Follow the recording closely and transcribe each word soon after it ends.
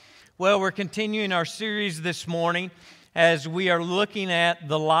Well, we're continuing our series this morning as we are looking at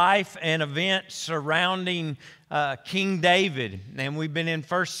the life and events surrounding King David. And we've been in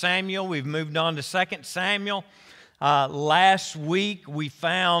 1 Samuel. We've moved on to 2 Samuel. Last week, we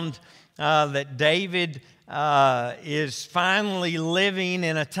found that David is finally living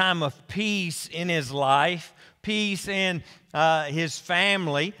in a time of peace in his life, peace in his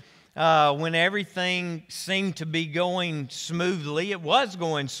family. When everything seemed to be going smoothly, it was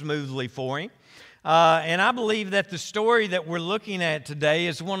going smoothly for him. And I believe that the story that we're looking at today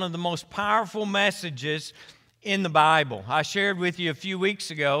is one of the most powerful messages in the Bible. I shared with you a few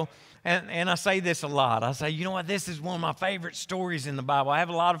weeks ago, and I say this a lot. I say, you know what, this is one of my favorite stories in the Bible. I have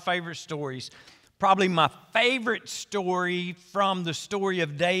a lot of favorite stories. Probably my favorite story from the story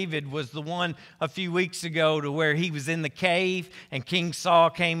of David was the one a few weeks ago to where he was in the cave and King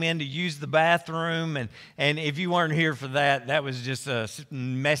Saul came in to use the bathroom. And if you weren't here for that, that was just a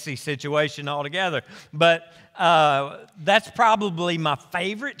messy situation altogether. But that's probably my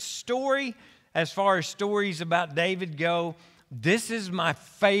favorite story as far as stories about David go. This is my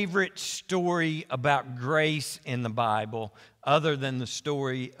favorite story about grace in the Bible, other than the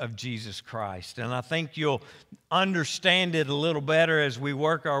story of Jesus Christ. And I think you'll understand it a little better as we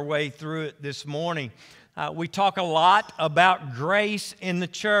work our way through it this morning. We talk a lot about grace in the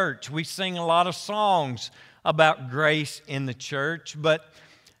church. We sing a lot of songs about grace in the church. But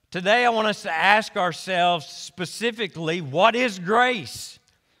today I want us to ask ourselves specifically, what is grace?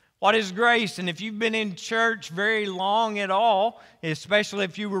 What is grace? And if you've been in church very long at all, especially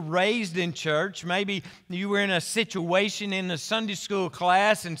if you were raised in church, maybe you were in a situation in a Sunday school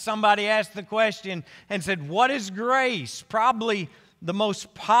class and somebody asked the question and said, what is grace? Probably the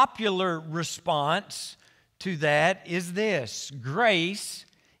most popular response to that is this: grace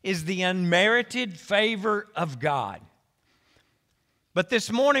is the unmerited favor of God. But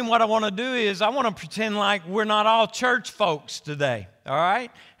this morning, what I want to do is I want to pretend like we're not all church folks today, all right?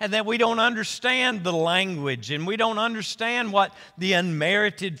 And that we don't understand the language and we don't understand what the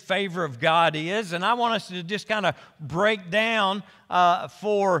unmerited favor of God is. And I want us to just kind of break down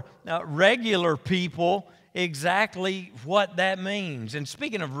for regular people exactly what that means. And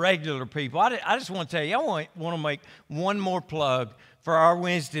speaking of regular people, I just want to tell you, I want to make one more plug for our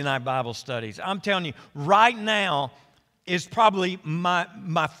Wednesday night Bible studies. I'm telling you, right now, is probably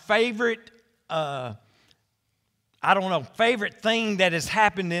my favorite, favorite thing that has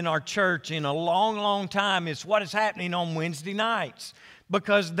happened in our church in a long, long time is what is happening on Wednesday nights.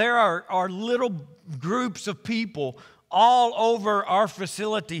 Because there are little groups of people all over our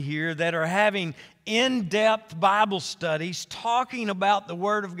facility here that are having in-depth Bible studies, talking about the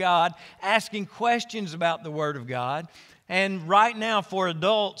Word of God, asking questions about the Word of God. And right now for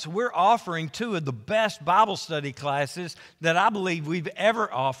adults, we're offering two of the best Bible study classes that I believe we've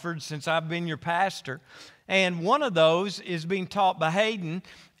ever offered since I've been your pastor. And one of those is being taught by Hayden,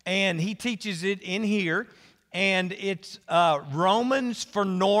 and he teaches it in here. And it's Romans for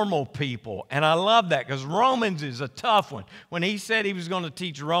normal people. And I love that because Romans is a tough one. When he said he was going to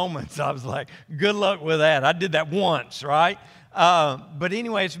teach Romans, I was like, good luck with that. I did that once, right? But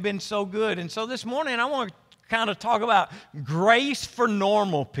anyway, it's been so good. And so this morning I want to kind of talk about grace for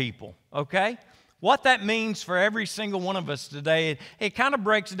normal people, okay? What that means for every single one of us today, it kind of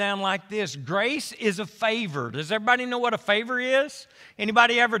breaks down like this. Grace is a favor. Does everybody know what a favor is?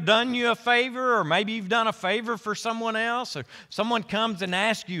 Anybody ever done you a favor, or maybe you've done a favor for someone else, or someone comes and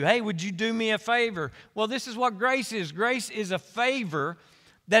asks you, hey, would you do me a favor? Well, this is what grace is. Grace is a favor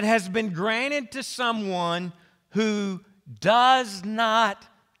that has been granted to someone who does not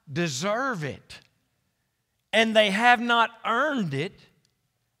deserve it. And they have not earned it,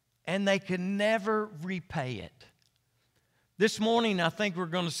 and they can never repay it. This morning, I think we're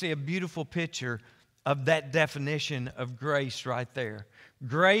going to see a beautiful picture of that definition of grace right there.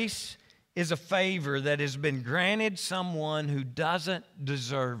 Grace is a favor that has been granted someone who doesn't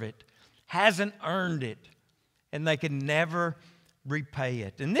deserve it, hasn't earned it, and they can never repay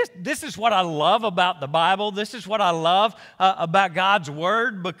it. And this is what I love about the Bible. This is what I love about God's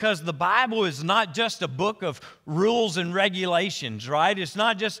Word, because the Bible is not just a book of rules and regulations, right? It's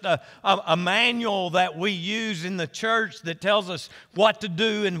not just a manual that we use in the church that tells us what to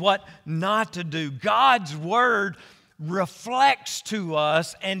do and what not to do. God's Word reflects to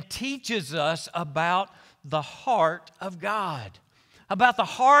us and teaches us about the heart of God, about the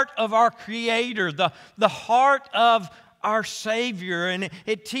heart of our Creator, the heart of our Savior. And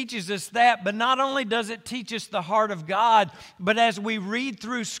it teaches us that. But not only does it teach us the heart of God, but as we read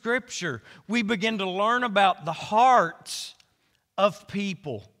through Scripture, we begin to learn about the hearts of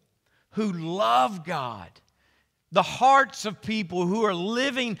people who love God, the hearts of people who are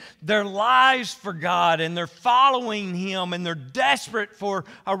living their lives for God, and they're following Him, and they're desperate for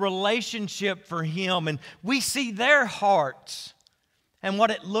a relationship for Him. And we see their hearts and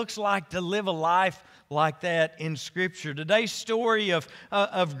what it looks like to live a life like that in Scripture. Today's story of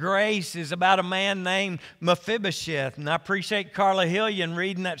grace is about a man named Mephibosheth. And I appreciate Carla Hillian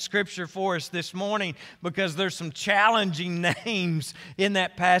reading that Scripture for us this morning, because there's some challenging names in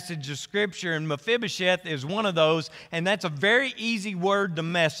that passage of Scripture. And Mephibosheth is one of those, and that's a very easy word to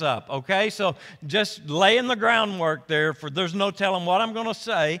mess up, okay? So just laying the groundwork there, for there's no telling what I'm going to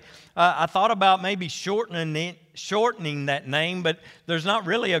say. I thought about maybe shortening that name, but there's not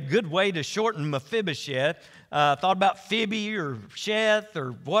really a good way to shorten Mephibosheth. Thought about Phoebe or Sheth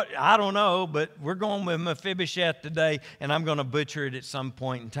or what, I don't know, but we're going with Mephibosheth today, and I'm going to butcher it at some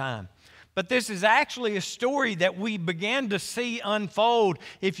point in time. But this is actually a story that we began to see unfold.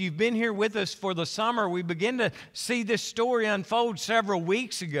 If you've been here with us for the summer, we began to see this story unfold several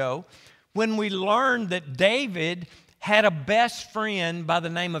weeks ago when we learned that David had a best friend by the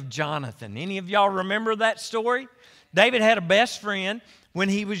name of Jonathan. Any of y'all remember that story? David had a best friend when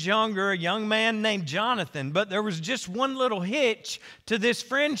he was younger, a young man named Jonathan. But there was just one little hitch to this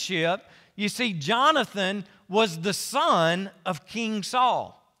friendship. You see, Jonathan was the son of King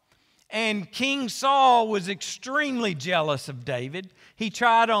Saul. And King Saul was extremely jealous of David. He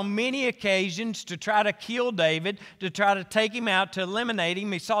tried on many occasions to try to kill David, to try to take him out, to eliminate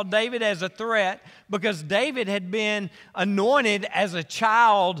him. He saw David as a threat because David had been anointed as a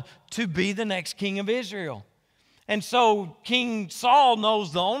child to be the next king of Israel. And so King Saul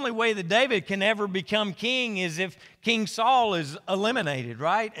knows the only way that David can ever become king is if King Saul is eliminated,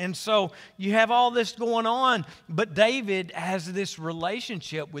 right? And so you have all this going on, but David has this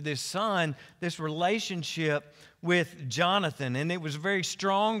relationship with his son, this relationship with Jonathan, and it was a very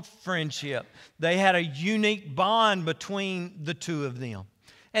strong friendship. They had a unique bond between the two of them.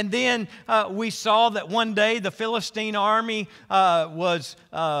 And then we saw that one day the Philistine army was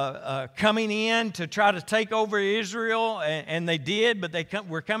coming in to try to take over Israel, and they did, but they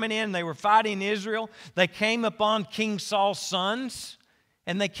were coming in, they were fighting Israel. They came upon King Saul's sons,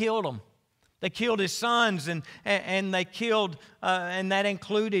 and they killed them. They killed his sons, and they killed, and that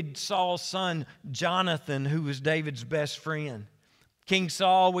included Saul's son Jonathan, who was David's best friend. King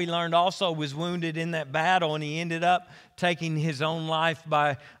Saul, we learned also, was wounded in that battle, and he ended up taking his own life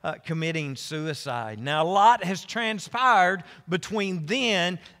by committing suicide. Now, a lot has transpired between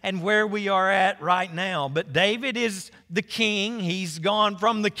then and where we are at right now. But David is the king. He's gone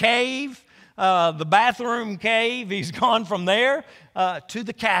from the cave, the bathroom cave. He's gone from there to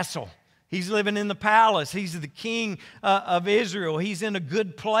the castle. He's living in the palace. He's the king of Israel. He's in a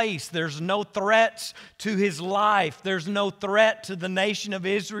good place. There's no threats to his life. There's no threat to the nation of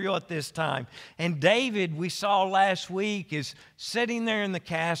Israel at this time. And David, we saw last week, is sitting there in the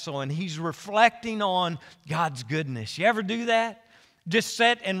castle, and he's reflecting on God's goodness. You ever do that? Just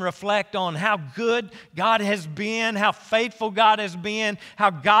sit and reflect on how good God has been, how faithful God has been,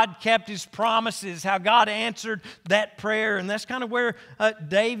 how God kept His promises, how God answered that prayer. And that's kind of where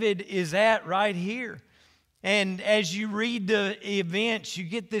David is at right here. And as you read the events, you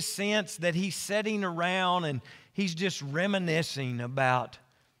get this sense that he's sitting around and he's just reminiscing about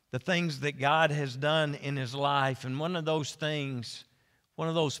the things that God has done in his life. And one of those things, one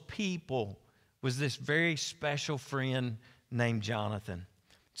of those people, was this very special friend named Jonathan.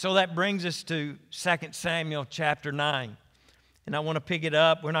 So that brings us to 2 Samuel chapter 9. And I want to pick it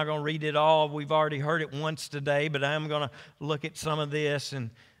up. We're not going to read it all. We've already heard it once today, but I'm going to look at some of this. And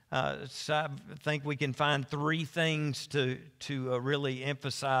so I think we can find three things to really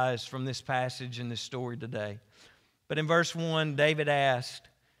emphasize from this passage and this story today. But in verse 1, David asked,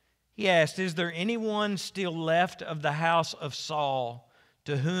 is there anyone still left of the house of Saul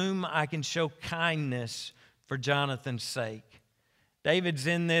to whom I can show kindness for Jonathan's sake? David's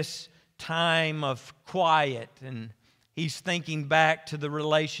in this time of quiet, and he's thinking back to the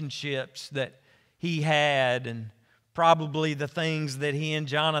relationships that he had and probably the things that he and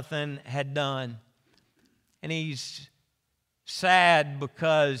Jonathan had done. And he's sad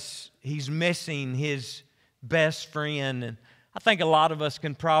because he's missing his best friend. And I think a lot of us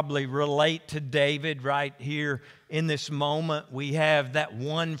can probably relate to David right here in this moment. We have that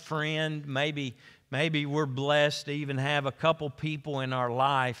one friend. Maybe we're blessed to even have a couple people in our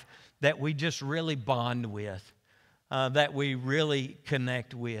life that we just really bond with, that we really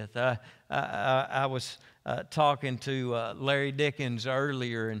connect with. I was talking to Larry Dickens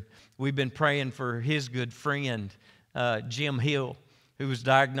earlier, and we've been praying for his good friend, Jim Hill, who was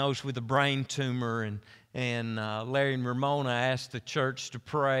diagnosed with a brain tumor. And Larry and Ramona asked the church to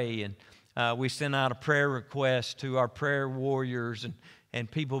pray. we sent out a prayer request to our prayer warriors,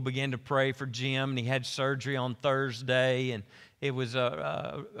 and people began to pray for Jim. And he had surgery on Thursday, and it was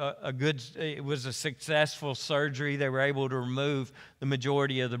it was a successful surgery. They were able to remove the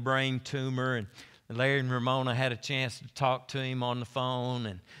majority of the brain tumor, and Larry and Ramona had a chance to talk to him on the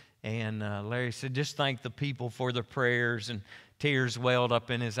phone, and Larry said, just thank the people for their prayers, and tears welled up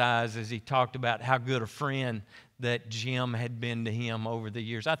in his eyes as he talked about how good a friend that Jim had been to him over the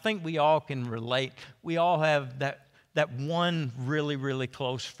years. I think we all can relate. We all have that one really, really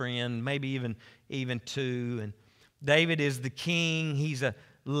close friend, maybe even two. And David is the king. He's a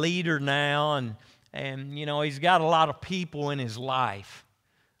leader now, and you know, he's got a lot of people in his life.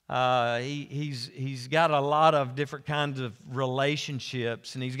 He's got a lot of different kinds of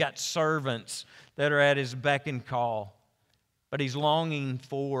relationships, and he's got servants that are at his beck and call. But he's longing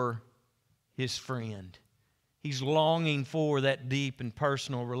for his friend. He's longing for that deep and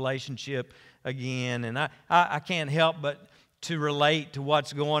personal relationship again. And I can't help but to relate to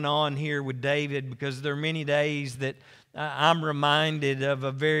what's going on here with David, because there are many days that I'm reminded of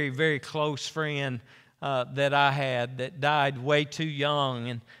a very, very close friend that I had that died way too young.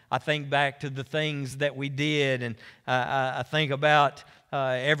 And I think back to the things that we did, and I think about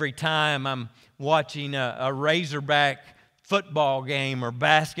every time I'm watching a Razorback football game or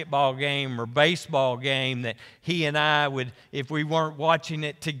basketball game or baseball game, that he and I would, if we weren't watching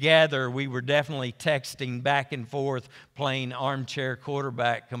it together, we were definitely texting back and forth, playing armchair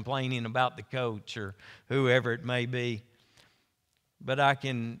quarterback, complaining about the coach or whoever it may be. But I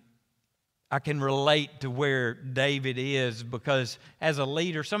can relate to where David is, because as a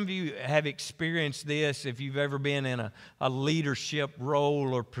leader, some of you have experienced this if you've ever been in a leadership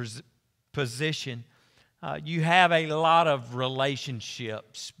role or position. You have a lot of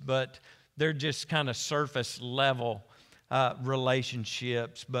relationships, but they're just kind of surface level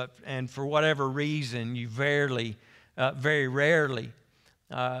relationships. And for whatever reason, you very rarely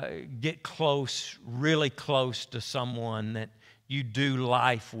get close, really close to someone that you do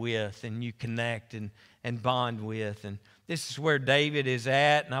life with and you connect and bond with. And this is where David is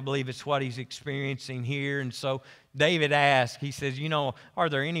at, and I believe it's what he's experiencing here. And so David asks, he says, you know, are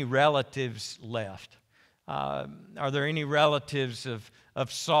there any relatives left? Are there any relatives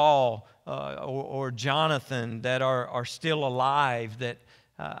of Saul or Jonathan that are still alive that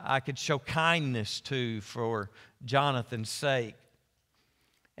I could show kindness to for Jonathan's sake?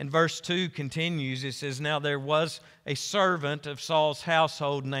 And verse 2 continues. It says, now there was a servant of Saul's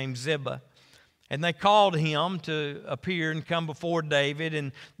household named Ziba, and they called him to appear and come before David.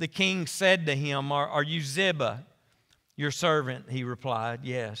 And the king said to him, are you Ziba, your servant? He replied,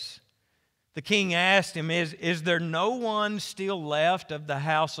 yes. The king asked him, is there no one still left of the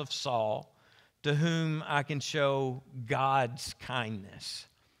house of Saul to whom I can show God's kindness?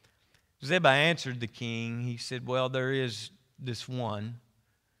 Ziba answered the king. He said, well, there is this one.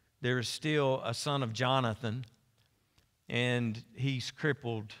 There is still a son of Jonathan, and he's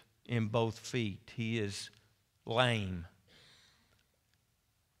crippled in both feet. He is lame.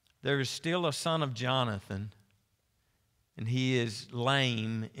 There is still a son of Jonathan, and he is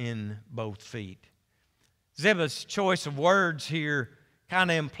lame in both feet. Ziba's choice of words here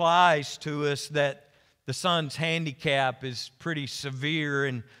kind of implies to us that the son's handicap is pretty severe,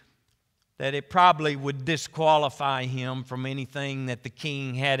 and that it probably would disqualify him from anything that the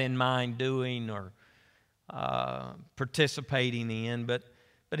king had in mind doing or participating in. But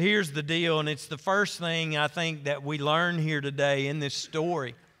here's the deal, and it's the first thing I think that we learn here today in this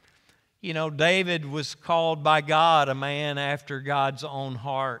story. You know, David was called by God a man after God's own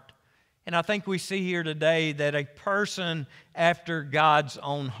heart. And I think we see here today that a person after God's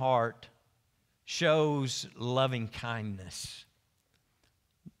own heart shows loving kindness.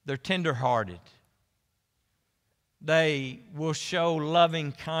 They're tenderhearted. They will show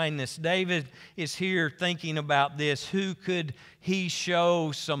loving kindness. David is here thinking about this. Who could he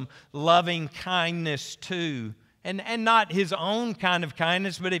show some loving kindness to? And not his own kind of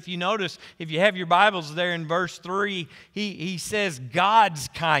kindness, but if you notice, if you have your Bibles there in verse 3, he says God's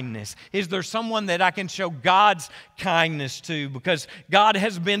kindness. Is there someone that I can show God's kindness to? Because God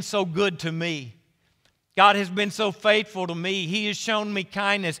has been so good to me. God has been so faithful to me. He has shown me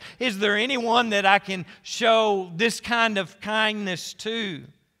kindness. Is there anyone that I can show this kind of kindness to?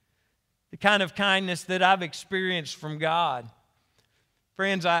 The kind of kindness that I've experienced from God.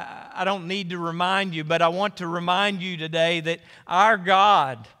 Friends, I don't need to remind you, but I want to remind you today that our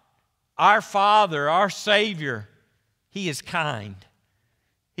God, our Father, our Savior, He is kind.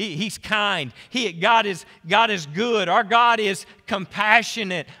 He's kind. God is good. Our God is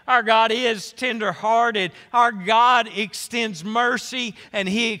compassionate. Our God is tenderhearted. Our God extends mercy and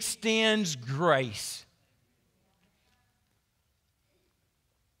He extends grace.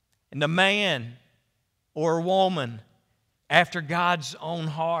 And the man or woman after God's own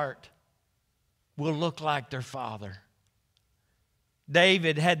heart will look like their father.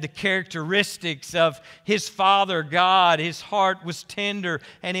 David had the characteristics of his father God. His heart was tender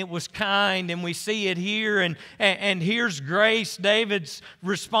and it was kind, and we see it here. And here's grace. David's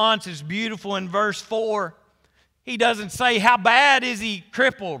response is beautiful in verse 4. He doesn't say, how bad is he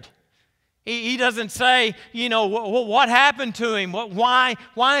crippled? He doesn't say, what happened to him? Why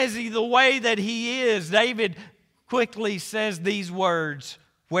is he the way that he is? David quickly says these words,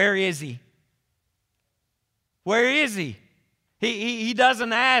 where is he? Where is he? He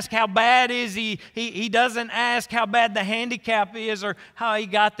doesn't ask how bad is he. He doesn't ask how bad the handicap is or how he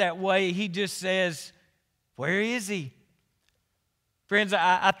got that way. He just says, where is he? Friends,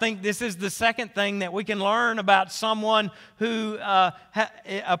 I think this is the second thing that we can learn about someone who,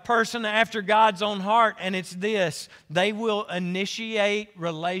 a person after God's own heart, and it's this: they will initiate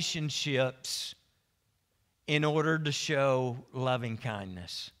relationships in order to show loving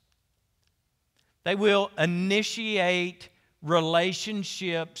kindness. They will initiate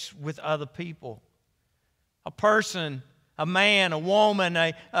relationships with other people. A person, a man, a woman,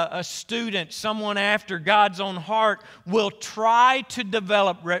 a student, someone after God's own heart will try to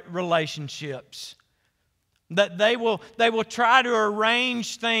develop relationships. That they will try to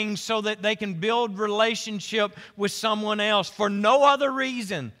arrange things so that they can build relationship with someone else for no other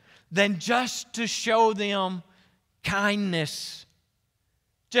reason than just to show them kindness,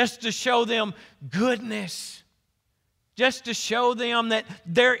 just to show them goodness. Just to show them that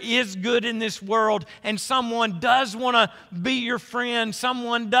there is good in this world and someone does want to be your friend.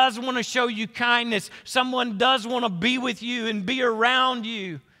 Someone does want to show you kindness. Someone does want to be with you and be around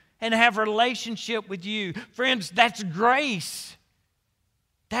you and have a relationship with you. Friends, that's grace.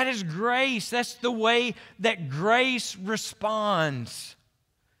 That is grace. That's the way that grace responds.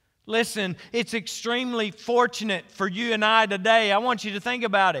 Listen, it's extremely fortunate for you and I today. I want you to think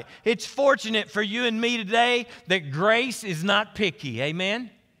about it. It's fortunate for you and me today that grace is not picky.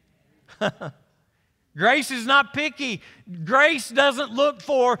 Amen? Grace is not picky. Grace doesn't look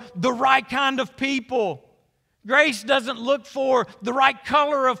for the right kind of people. Grace doesn't look for the right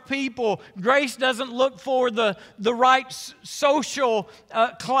color of people. Grace doesn't look for the right social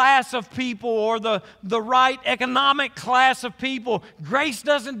class of people or the right economic class of people. Grace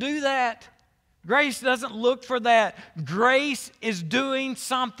doesn't do that. Grace doesn't look for that. Grace is doing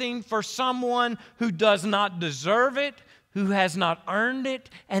something for someone who does not deserve it, who has not earned it,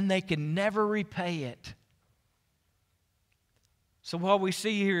 and they can never repay it. So what we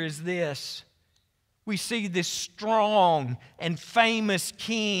see here is this. We see this strong and famous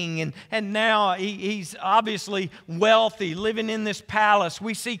king, and now he's obviously wealthy, living in this palace.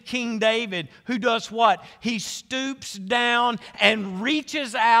 We see King David, who does what? He stoops down and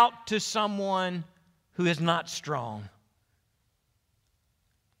reaches out to someone who is not strong.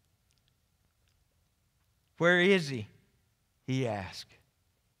 Where is he? He asked.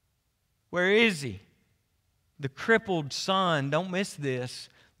 Where is he? The crippled son, don't miss this.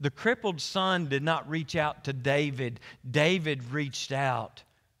 The crippled son did not reach out to David. David reached out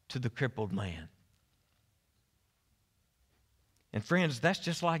to the crippled man. And friends, that's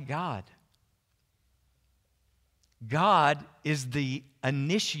just like God. God is the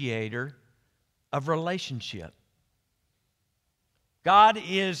initiator of relationship. God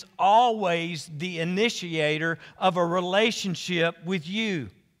is always the initiator of a relationship with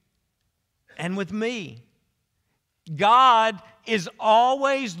you and with me. God is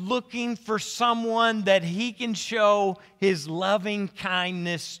always looking for someone that He can show His loving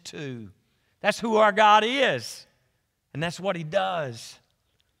kindness to. That's who our God is, and that's what He does.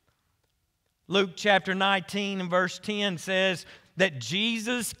 Luke chapter 19 and verse 10 says that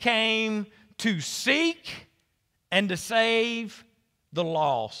Jesus came to seek and to save the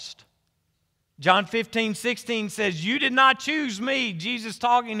lost. John 15:16 says, you did not choose me. Jesus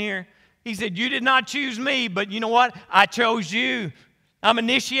talking here. He said, you did not choose me, but you know what? I chose you. I'm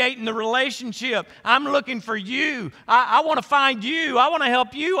initiating the relationship. I'm looking for you. I want to find you. I want to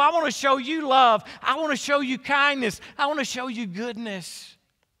help you. I want to show you love. I want to show you kindness. I want to show you goodness.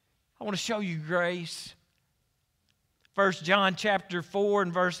 I want to show you grace. 1 John chapter 4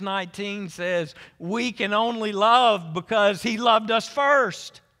 and verse 19 says, we can only love because He loved us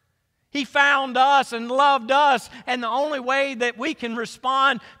first. He found us and loved us, and the only way that we can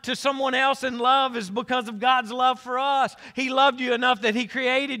respond to someone else in love is because of God's love for us. He loved you enough that He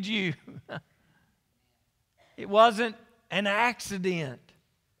created you. It wasn't an accident.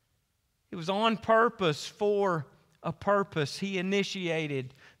 It was on purpose for a purpose. He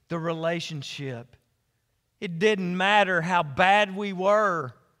initiated the relationship. It didn't matter how bad we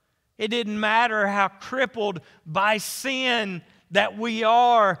were. It didn't matter how crippled by sin that we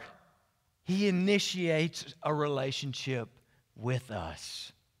are. He initiates a relationship with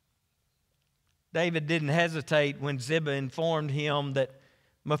us. David didn't hesitate when Ziba informed him that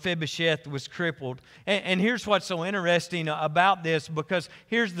Mephibosheth was crippled. And here's what's so interesting about this, because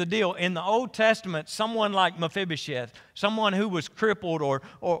here's the deal. In the Old Testament, someone like Mephibosheth, someone who was crippled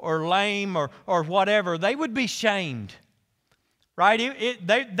or lame or whatever, they would be shamed. Right?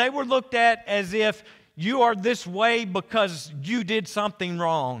 They were looked at as if you are this way because you did something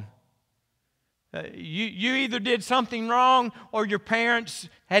wrong. You either did something wrong or your parents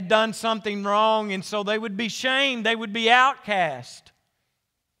had done something wrong, and so they would be shamed. They would be outcast.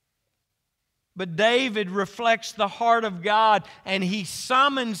 But David reflects the heart of God, and he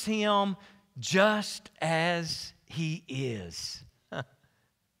summons him just as he is.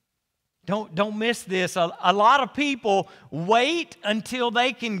 Don't miss this. A lot of people wait until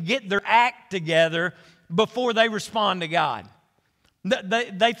they can get their act together before they respond to God.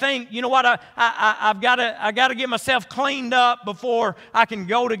 They think, you know what, I've got to get myself cleaned up before I can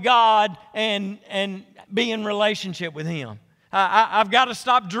go to God and be in relationship with Him. I've got to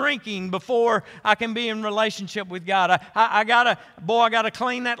stop drinking before I can be in relationship with God. I got to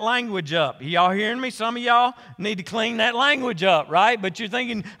clean that language up. Y'all hearing me? Some of y'all need to clean that language up, right? But you're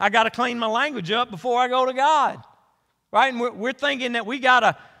thinking, I got to clean my language up before I go to God, right? And we're thinking that we got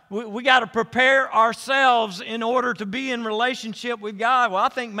to prepare ourselves in order to be in relationship with God. Well, I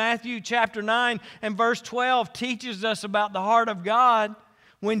think Matthew chapter 9 and verse 12 teaches us about the heart of God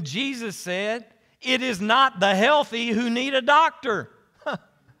when Jesus said, "It is not the healthy who need a doctor,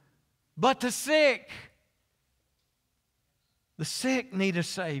 but the sick." The sick need a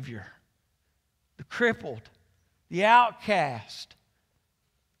Savior. The crippled, the outcast.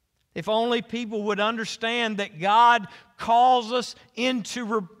 If only people would understand that God calls us into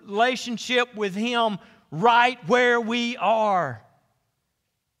relationship with Him right where we are,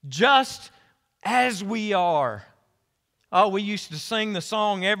 just as we are. Oh, we used to sing the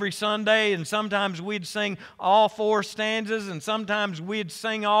song every Sunday, and sometimes we'd sing all 4 stanzas, and sometimes we'd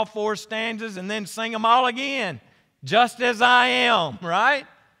sing all 4 stanzas and then sing them all again. Just as I am, right?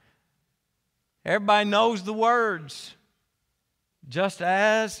 Everybody knows the words. Just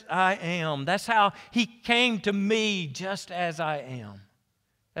as I am. That's how He came to me, just as I am.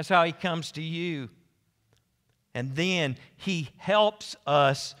 That's how He comes to you. And then He helps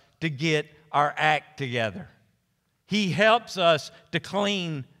us to get our act together. He helps us to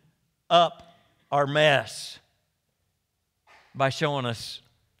clean up our mess by showing us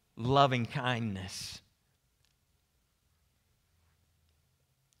loving kindness.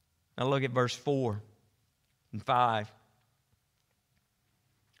 Now look at verse 4 and 5.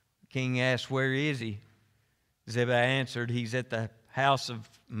 The king asked, "Where is he?" Ziba answered, "He's at the house of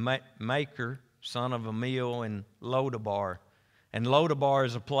Machir, son of Ammiel, in Lodabar." And Lodabar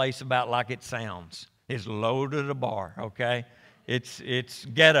is a place about like it sounds. It's Lodabar, okay? It's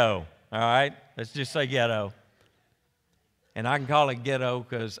ghetto, all right? Let's just say ghetto. And I can call it ghetto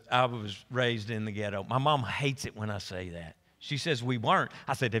because I was raised in the ghetto. My mom hates it when I say that. She says we weren't.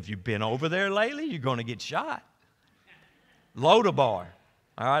 I said, have you been over there lately? You're going to get shot. Lodabar,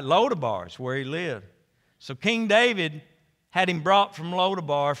 all right? Lodabar is where he lived. So King David had him brought from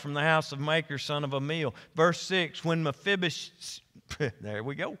Lodabar, from the house of Machir, son of Ammiel. Verse 6, when Mephibosheth, there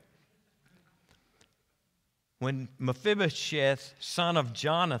we go. When Mephibosheth, son of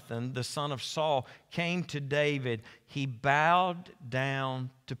Jonathan, the son of Saul, came to David, he bowed down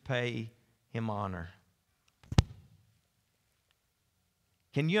to pay him honor.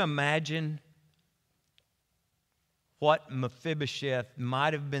 Can you imagine what Mephibosheth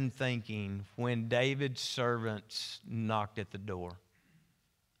might have been thinking when David's servants knocked at the door?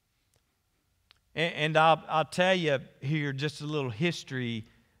 And I'll tell you here just a little history.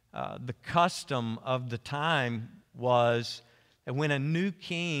 The custom of the time was that when a new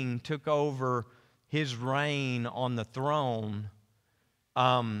king took over his reign on the throne,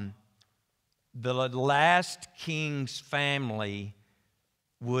 the last king's family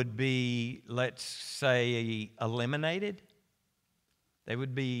would be, let's say, eliminated. They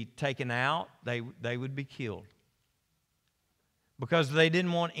would be taken out. They would be killed. Because they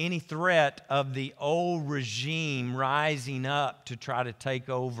didn't want any threat of the old regime rising up to try to take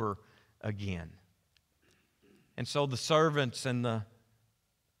over again. And so the servants and the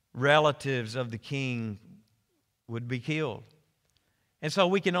relatives of the king would be killed. And so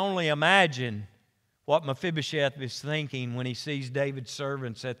we can only imagine what Mephibosheth is thinking when he sees David's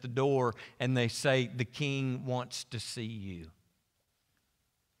servants at the door and they say, "The king wants to see you."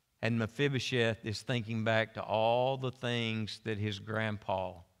 And Mephibosheth is thinking back to all the things that his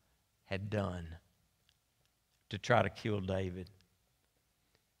grandpa had done to try to kill David.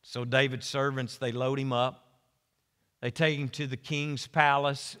 So David's servants, they load him up. They take him to the king's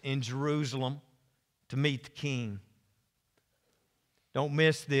palace in Jerusalem to meet the king. Don't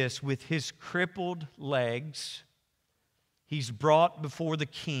miss this. With his crippled legs, he's brought before the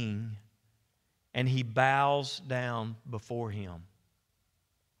king and he bows down before him.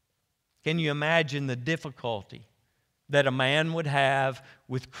 Can you imagine the difficulty that a man would have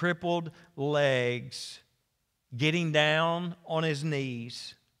with crippled legs, getting down on his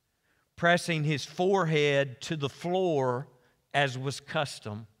knees, pressing his forehead to the floor as was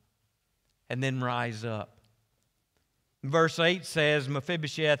custom, and then rise up? Verse 8 says,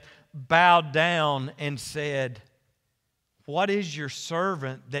 Mephibosheth bowed down and said, "What is your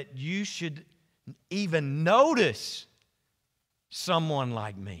servant that you should even notice someone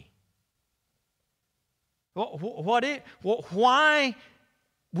like me?" Why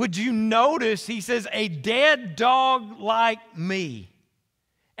would you notice, he says, a dead dog like me?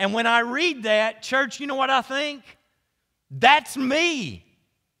 And when I read that, church, you know what I think? That's me.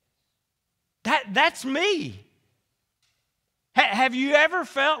 That's me. Have you ever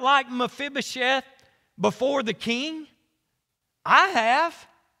felt like Mephibosheth before the king? I have.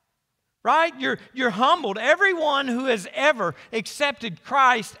 Right? You're humbled. Everyone who has ever accepted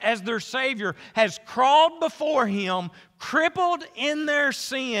Christ as their Savior has crawled before Him, crippled in their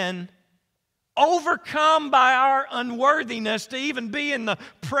sin, overcome by our unworthiness to even be in the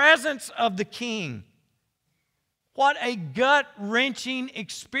presence of the King. What a gut-wrenching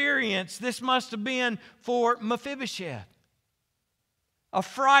experience this must have been for Mephibosheth. A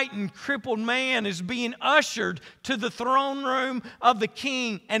frightened, crippled man is being ushered to the throne room of the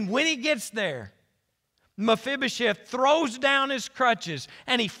king. And when he gets there, Mephibosheth throws down his crutches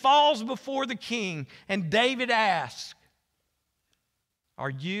and he falls before the king. And David asks, "Are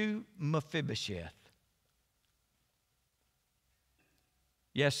you Mephibosheth?"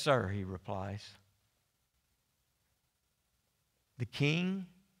 "Yes, sir," he replies. The king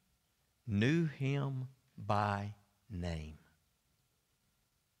knew him by name,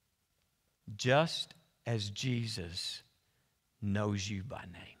 just as Jesus knows you by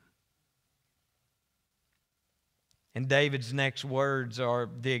name. And David's next words are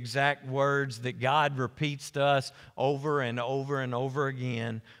the exact words that God repeats to us over and over and over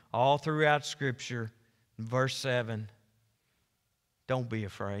again, all throughout Scripture. Verse 7, "Don't be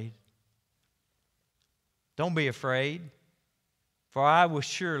afraid. Don't be afraid, for I will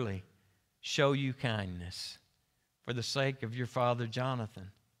surely show you kindness for the sake of your father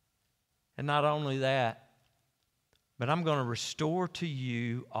Jonathan. And not only that, but I'm going to restore to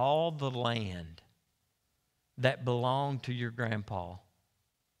you all the land that belonged to your grandpa,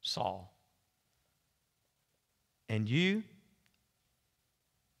 Saul. And you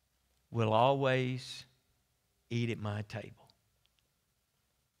will always eat at my table."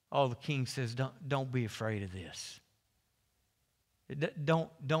 Oh, the king says, don't be afraid of this.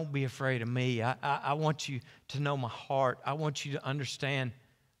 Don't be afraid of me. I want you to know my heart. I want you to understand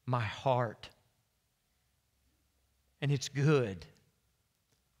my heart. And it's good.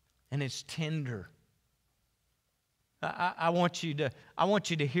 And it's tender. I want you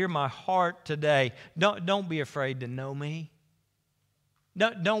to hear my heart today. Don't be afraid to know me.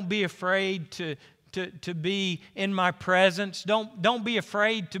 Don't be afraid to be in my presence. Don't be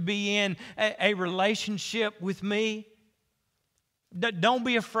afraid to be in a relationship with me. Don't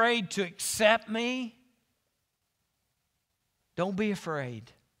be afraid to accept me. Don't be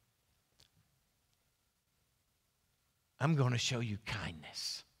afraid. I'm going to show you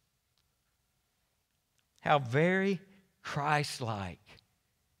kindness. How very Christ-like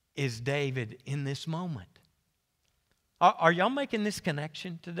is David in this moment. Are y'all making this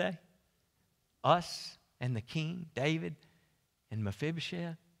connection today? Us and the king, David and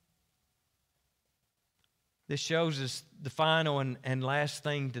Mephibosheth. This shows us the final and last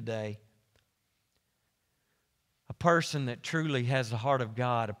thing today. A person that truly has the heart of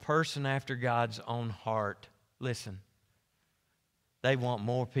God, a person after God's own heart. Listen, they want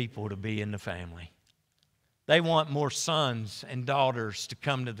more people to be in the family. They want more sons and daughters to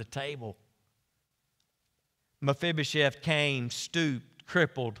come to the table. Mephibosheth came, stooped,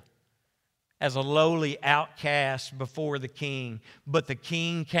 crippled, as a lowly outcast before the king, but the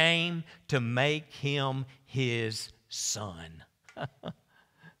king came to make him his son.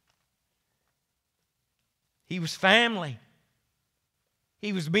 He was family.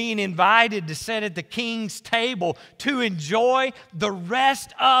 He was being invited to sit at the king's table to enjoy the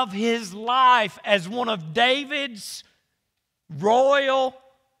rest of his life as one of David's royal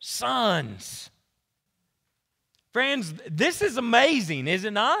sons. Friends, this is amazing, is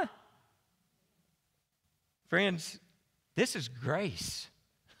it not? Friends, this is grace.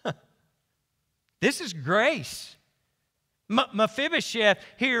 This is grace. Mephibosheth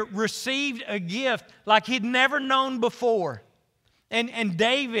here received a gift like he'd never known before. And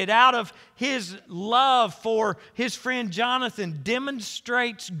David, out of his love for his friend Jonathan,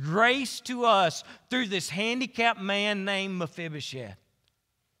 demonstrates grace to us through this handicapped man named Mephibosheth.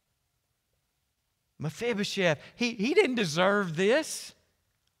 Mephibosheth, he didn't deserve this.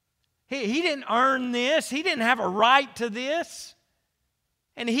 He didn't earn this. He didn't have a right to this.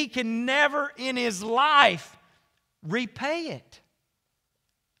 And he can never in his life repay it.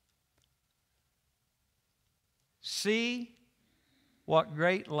 See what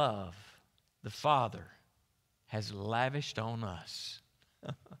great love the Father has lavished on us.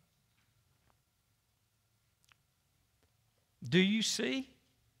 Do you see?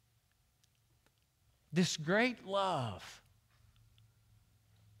 This great love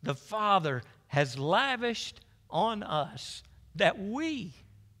the Father has lavished on us, that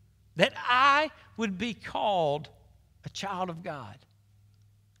I would be called a child of God.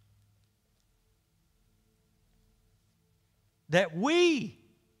 That we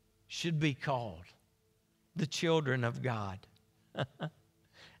should be called the children of God.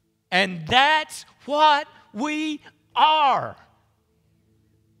 And that's what we are.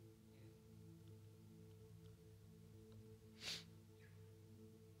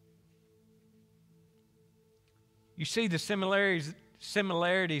 You see the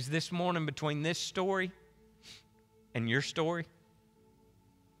similarities this morning between this story and your story?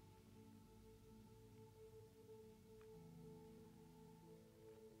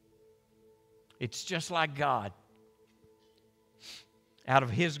 It's just like God, out of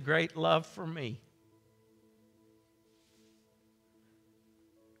His great love for me,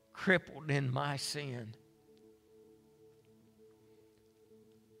 crippled in my sin,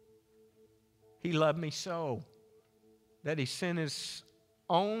 He loved me so that He sent His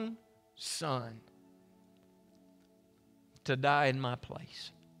own Son to die in my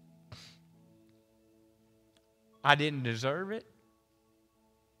place. I didn't deserve it.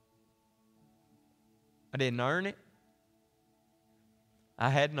 I didn't earn it. I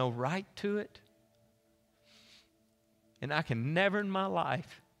had no right to it. And I can never in my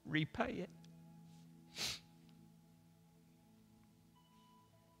life repay it.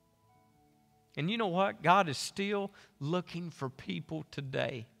 And you know what? God is still looking for people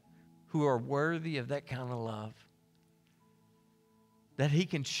today who are worthy of that kind of love. That He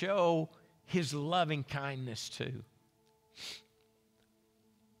can show His loving kindness to.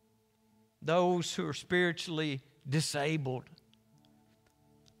 Those who are spiritually disabled.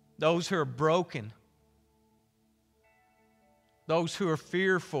 Those who are broken. Those who are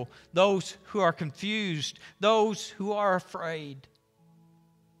fearful. Those who are confused. Those who are afraid.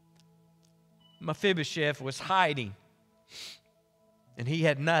 Mephibosheth was hiding, and he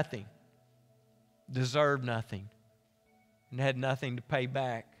had nothing, deserved nothing, and had nothing to pay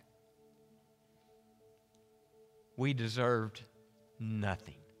back. We deserved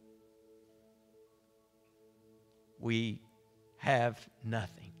nothing. We have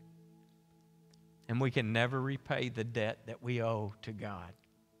nothing, and we can never repay the debt that we owe to God.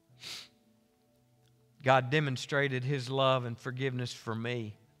 God demonstrated His love and forgiveness for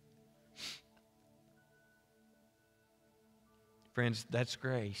me. Friends, that's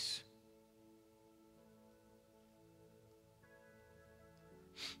grace.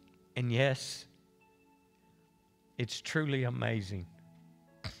 And yes, it's truly amazing.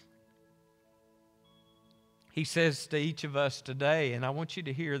 He says to each of us today, and I want you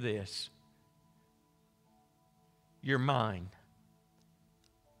to hear this, you're mine.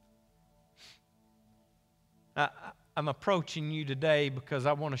 I'm approaching you today because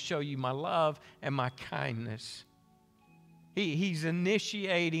I want to show you my love and my kindness. He's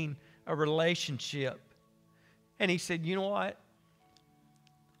initiating a relationship. And He said, you know what?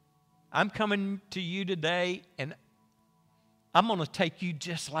 I'm coming to you today, and I'm going to take you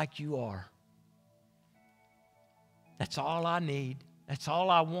just like you are. That's all I need. That's all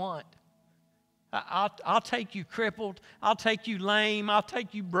I want. I'll take you crippled. I'll take you lame. I'll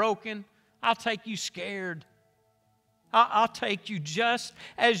take you broken. I'll take you scared. I'll take you just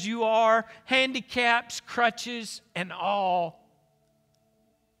as you are, handicaps, crutches, and all.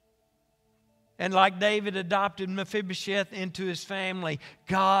 And like David adopted Mephibosheth into his family,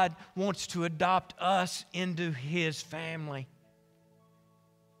 God wants to adopt us into His family.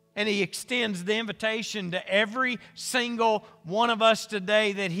 And He extends the invitation to every single one of us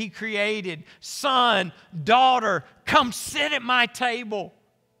today that He created. Son, daughter, come sit at my table.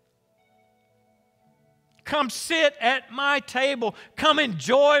 Come sit at my table. Come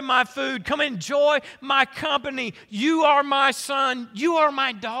enjoy my food. Come enjoy my company. You are my son. You are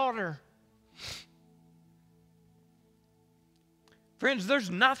my daughter. Friends, there's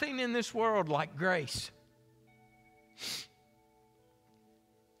nothing in this world like grace.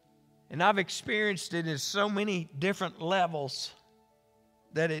 And I've experienced it at so many different levels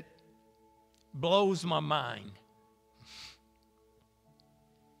that it blows my mind.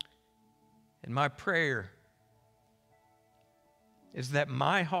 And my prayer is that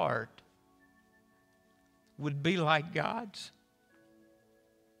my heart would be like God's.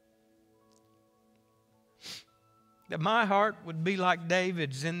 That my heart would be like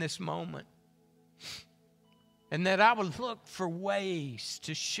David's in this moment. And that I would look for ways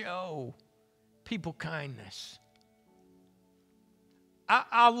to show people kindness.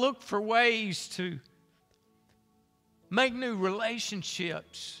 I'll look for ways to make new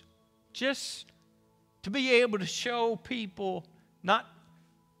relationships. Just to be able to show people not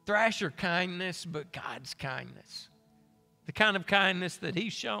Thrasher kindness, but God's kindness. The kind of kindness that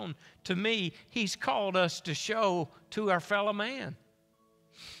He's shown to me, He's called us to show to our fellow man,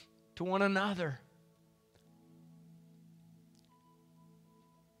 to one another.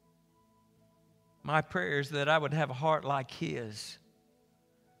 My prayer is that I would have a heart like His.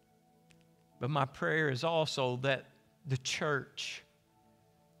 But my prayer is also that the church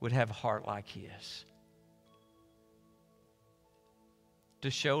would have a heart like His. To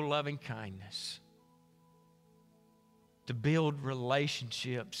show loving kindness. To build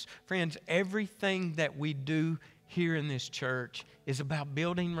relationships. Friends, everything that we do here in this church is about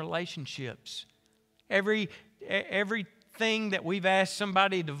building relationships. Everything that we've asked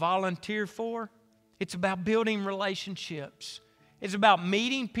somebody to volunteer for, it's about building relationships. It's about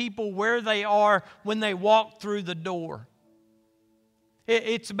meeting people where they are when they walk through the door.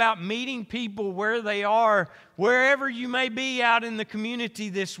 It's about meeting people where they are, wherever you may be out in the community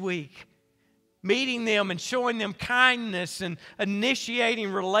this week. Meeting them and showing them kindness and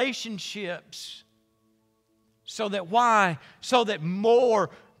initiating relationships. So that why? So that more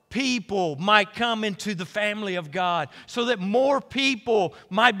people might come into the family of God. So that more people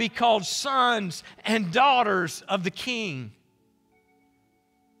might be called sons and daughters of the King.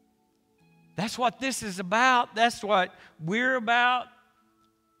 That's what this is about. That's what we're about.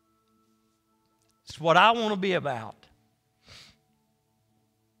 It's what I want to be about.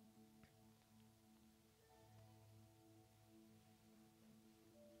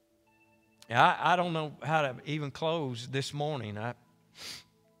 I don't know how to even close this morning.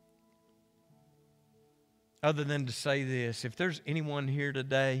 Other than to say this, if there's anyone here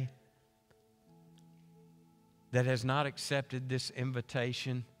today that has not accepted this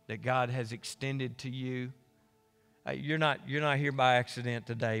invitation that God has extended to you, you're not here by accident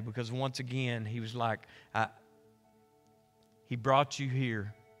today, because once again, He was like, He brought you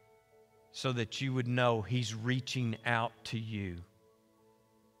here so that you would know He's reaching out to you.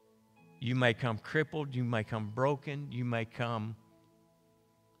 You may come crippled, you may come broken, you may come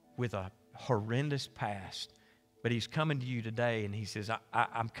with a horrendous past, but He's coming to you today and He says,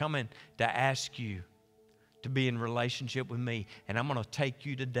 I'm coming to ask you to be in relationship with me, and I'm going to take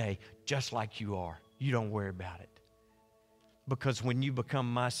you today just like you are. You don't worry about it. Because when you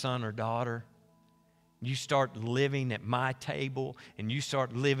become my son or daughter, you start living at my table and you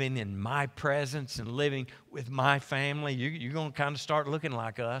start living in my presence and living with my family, you're going to kind of start looking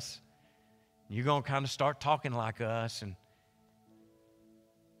like us. You're going to kind of start talking like us, and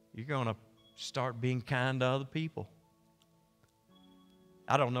you're going to start being kind to other people.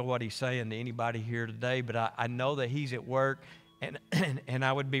 I don't know what He's saying to anybody here today, but I know that He's at work, and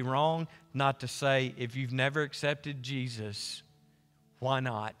I would be wrong not to say, if you've never accepted Jesus, why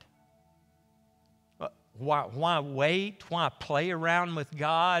not? Why wait? Why play around with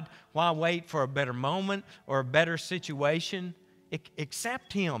God? Why wait for a better moment or a better situation?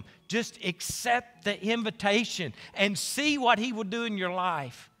 Accept Him. Just accept the invitation and see what He will do in your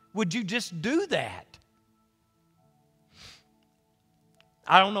life. Would you just do that?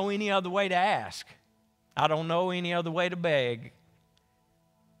 I don't know any other way to ask. I don't know any other way to beg.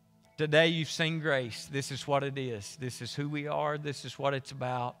 Today you've seen grace. This is what it is. This is who we are. This is what it's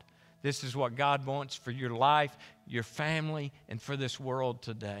about. This is what God wants for your life, your family, and for this world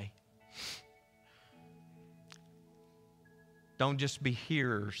today. Don't just be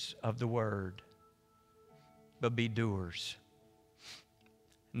hearers of the word, but be doers.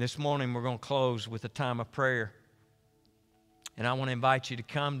 And this morning we're going to close with a time of prayer. And I want to invite you to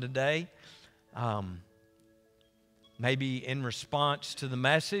come today. Maybe in response to the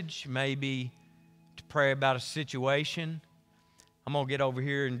message, maybe to pray about a situation. I'm going to get over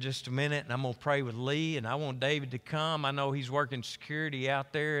here in just a minute, and I'm going to pray with Lee, and I want David to come. I know he's working security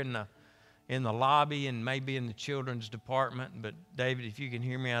out there in the lobby and maybe in the children's department. But, David, if you can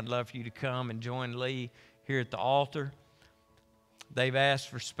hear me, I'd love for you to come and join Lee here at the altar. They've asked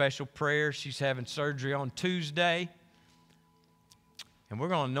for special prayer. She's having surgery on Tuesday, and we're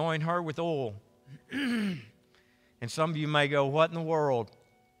going to anoint her with oil. And some of you may go, what in the world?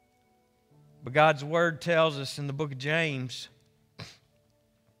 But God's word tells us in the book of James,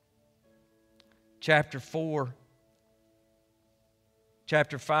 chapter 4,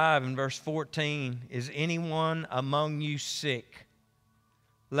 chapter 5 and verse 14, is anyone among you sick?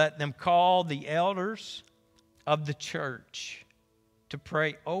 Let them call the elders of the church to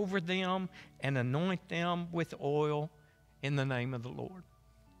pray over them and anoint them with oil in the name of the Lord.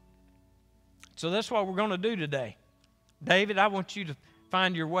 So that's what we're going to do today. David, I want you to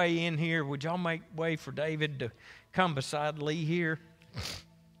find your way in here. Would y'all make way for David to come beside Lee here?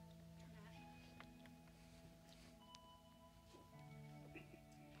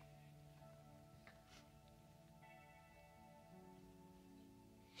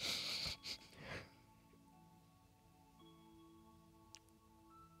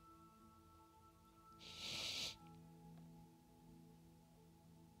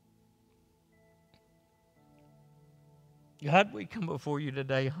 God, we come before you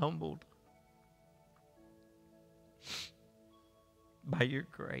today humbled by your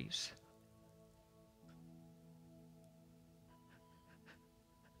grace.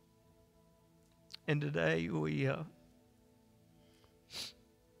 And today we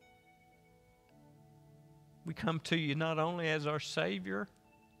come to you not only as our Savior,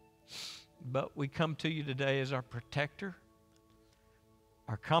 but we come to you today as our protector,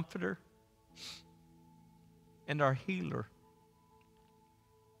 our comforter, and our healer.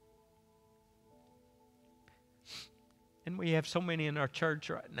 And we have so many in our church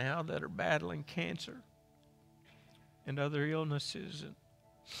right now that are battling cancer and other illnesses. And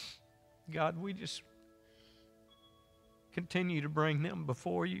God, we just continue to bring them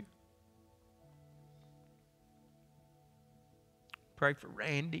before you. Pray for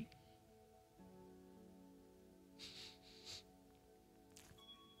Randy.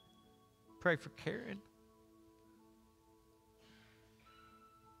 Pray for Karen.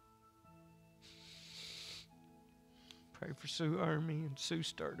 Pray for Sue Army and Sue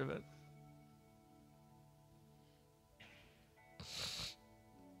Sturdivant.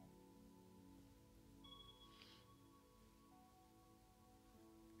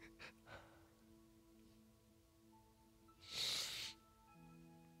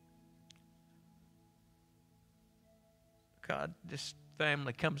 God, this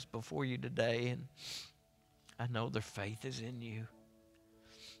family comes before you today, and I know their faith is in you.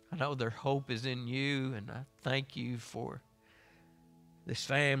 I know their hope is in you, and I thank you for this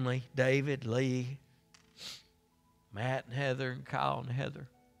family, David, Lee, Matt and Heather, and Kyle and Heather.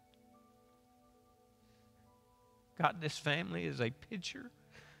 God, this family is a picture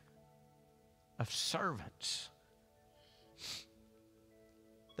of servants.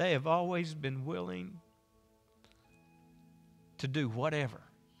 They have always been willing to do whatever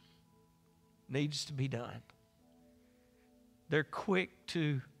needs to be done. They're quick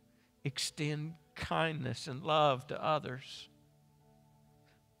to extend kindness and love to others.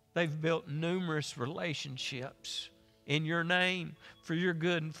 They've built numerous relationships in your name for your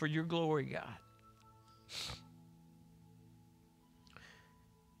good and for your glory, God.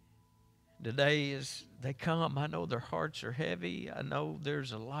 Today as they come, I know their hearts are heavy. I know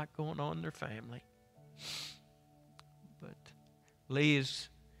there's a lot going on in their family. But Lee is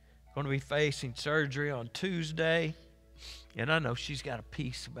going to be facing surgery on Tuesday. And I know she's got a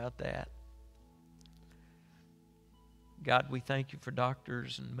peace about that. God, we thank you for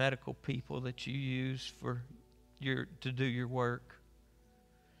doctors and medical people that you use to do your work.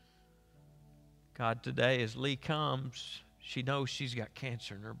 God, today as Lee comes, she knows she's got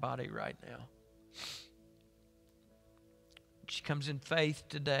cancer in her body right now. She comes in faith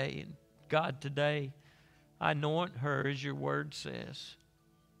today. And God, today, I anoint her as your word says.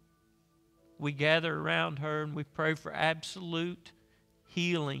 We gather around her and we pray for absolute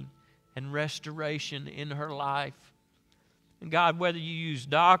healing and restoration in her life. And God, whether you use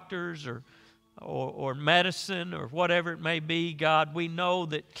doctors or medicine or whatever it may be, God, we know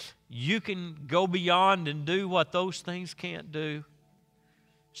that you can go beyond and do what those things can't do.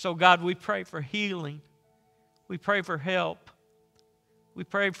 So, God, we pray for healing. We pray for help. We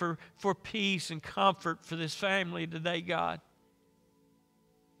pray for peace and comfort for this family today, God.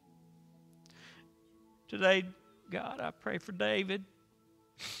 Today, God, I pray for David.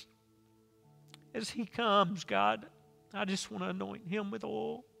 As he comes, God, I just want to anoint him with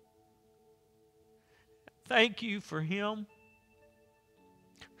oil. Thank you for him.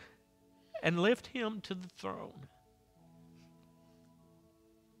 And lift him to the throne.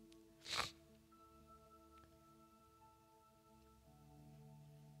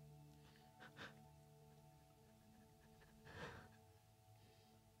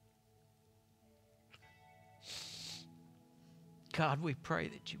 God, we pray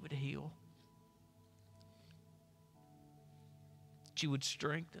that you would heal, that you would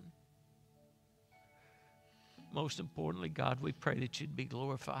strengthen. Most importantly, God, we pray that you'd be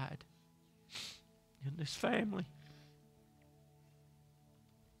glorified in this family.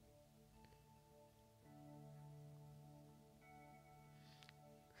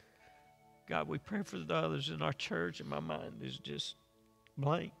 God, we pray for the others in our church, and my mind is just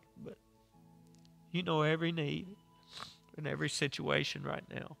blank, but you know every need in every situation right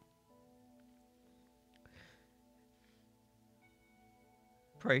now.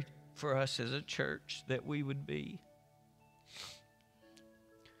 Pray for us as a church that we would be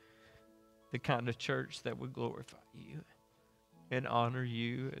the kind of church that would glorify you and honor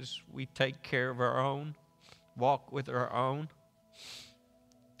you as we take care of our own, walk with our own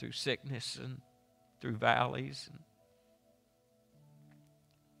through sickness and through valleys. And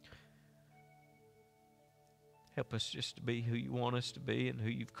help us just to be who you want us to be and who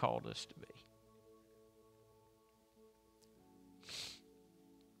you've called us to be.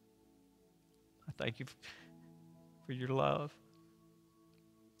 I thank you for your love.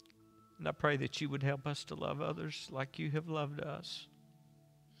 And I pray that you would help us to love others like you have loved us.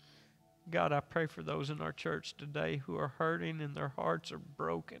 God, I pray for those in our church today who are hurting and their hearts are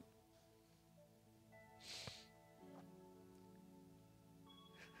broken.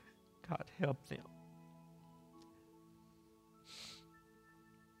 God, help them.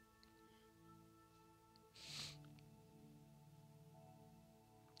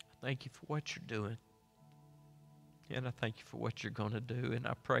 Thank you for what you're doing. And I thank you for what you're going to do. And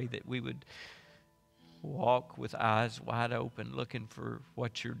I pray that we would walk with eyes wide open, looking for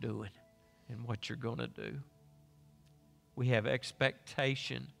what you're doing and what you're going to do. We have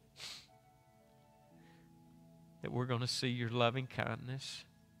expectation that we're going to see your loving kindness.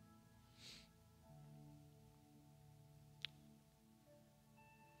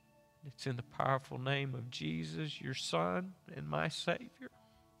 It's in the powerful name of Jesus, your Son and my Savior,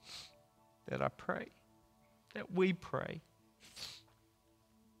 that I pray, that we pray.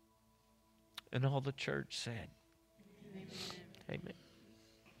 And all the church said, Amen. Amen.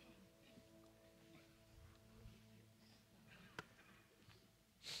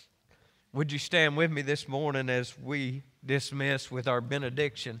 Would you stand with me this morning as we dismiss with our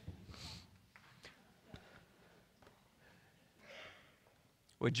benediction?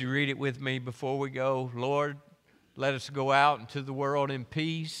 Would you read it with me before we go? Lord, let us go out into the world in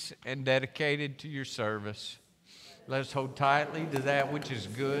peace and dedicated to your service. Let us hold tightly to that which is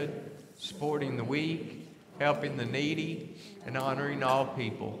good, supporting the weak, helping the needy, and honoring all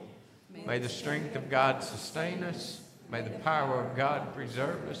people. May the strength of God sustain us. May the power of God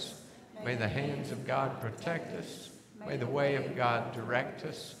preserve us. May the hands of God protect us. May the way of God direct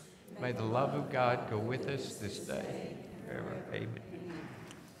us. May the love of God go with us this day. Forever. Amen.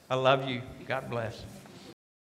 I love you. God bless.